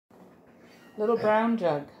Little Brown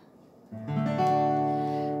Jug.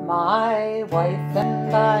 My wife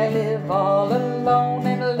and I live all alone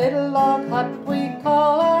in a little log hut we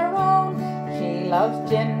call our own. She loves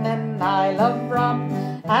gin and I love rum,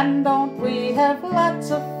 and don't we have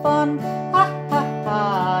lots of fun? Ha ha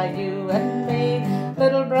ha, you and me,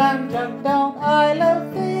 little brown jug, don't I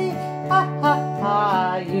love thee? Ha ha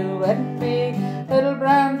ha, you and me, little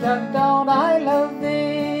brown jug, don't I love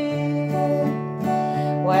thee?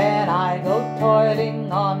 When I go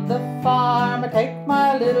toiling on the farm, I take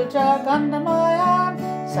my little jug under my arm,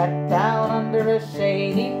 sat down under a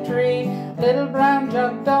shady tree. Little brown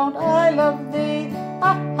jug, don't I love thee?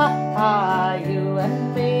 Ha ha ha, you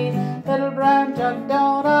and me, little brown jug,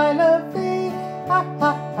 don't I love thee? Ha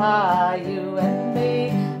ha ha, you and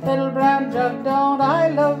me, little brown jug, don't I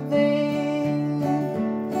love thee?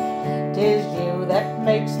 'Tis you that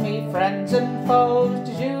makes me friends and foes,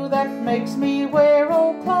 'tis you that makes me wear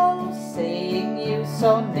old clothes. Seeing you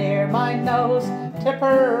so near my nose, tip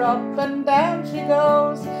her up and down she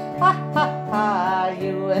goes. Ha ha ha,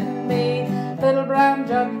 you and me, little brown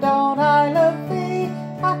jug, don't I love thee?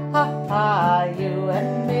 Ha ha ha, you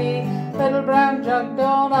and me, little brown jug,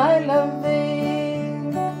 don't I love thee?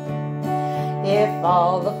 If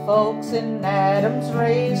all the folks in Adam's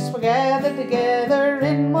race were gathered together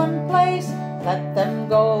in one place, let them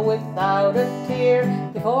go without a tear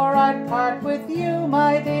before I'd part with you,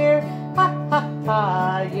 my dear. Ha ha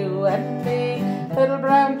ha, you and me, little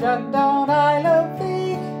brown jug, don't I love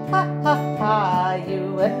thee? Ha ha ha,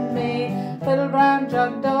 you and me, little brown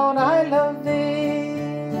jug, don't I love thee?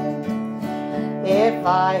 If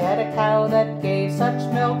I had a cow that gave such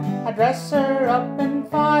milk, I'd dress her up in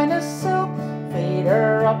finest silk, feed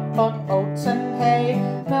her up on oats and hay,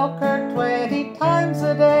 milk her 20 times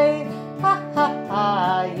a day. Ha ha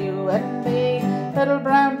ha, you and me, little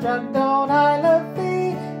brown jug, don't I love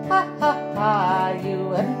thee? Ha ha ha,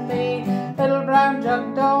 you and me, little brown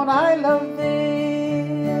jug, don't I love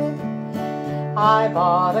thee? I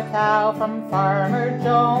bought a cow from Farmer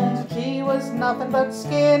Jones, and she was nothing but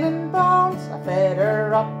skin and bones. I fed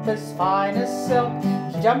her up as fine as silk,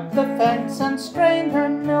 she jumped the fence and strained her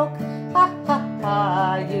milk. Ha ha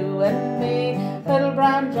ha, you and me, little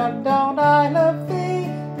brown jug, don't I love thee?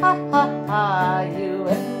 Ha ha ha, you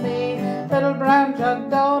and me, little brown jug,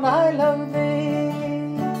 don't I love thee?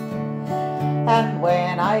 And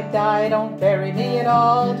when I die, don't bury me at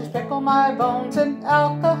all, just pickle my bones in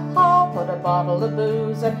alcohol, put a bottle of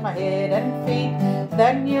booze at my head and feet,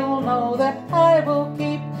 then you'll know that I will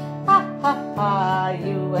keep. Ha ha ha,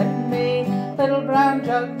 you and me, little brown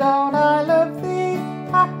jug, don't I love thee?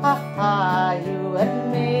 Ha ha ha, you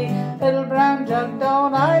and me, little brown jug,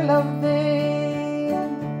 don't I love thee?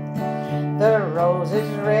 The rose is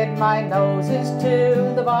red, my nose is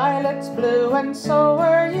too, the violet's blue, and so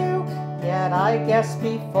are you. Yet I guess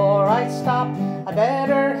before I stop, I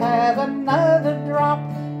better have another drop.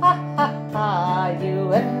 Ha ha ha,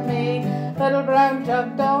 you and me, little brown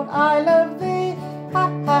jug, don't I love thee? Ha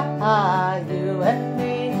ha ha, you and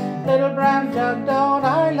me, little brown jug, don't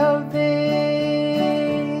I love thee?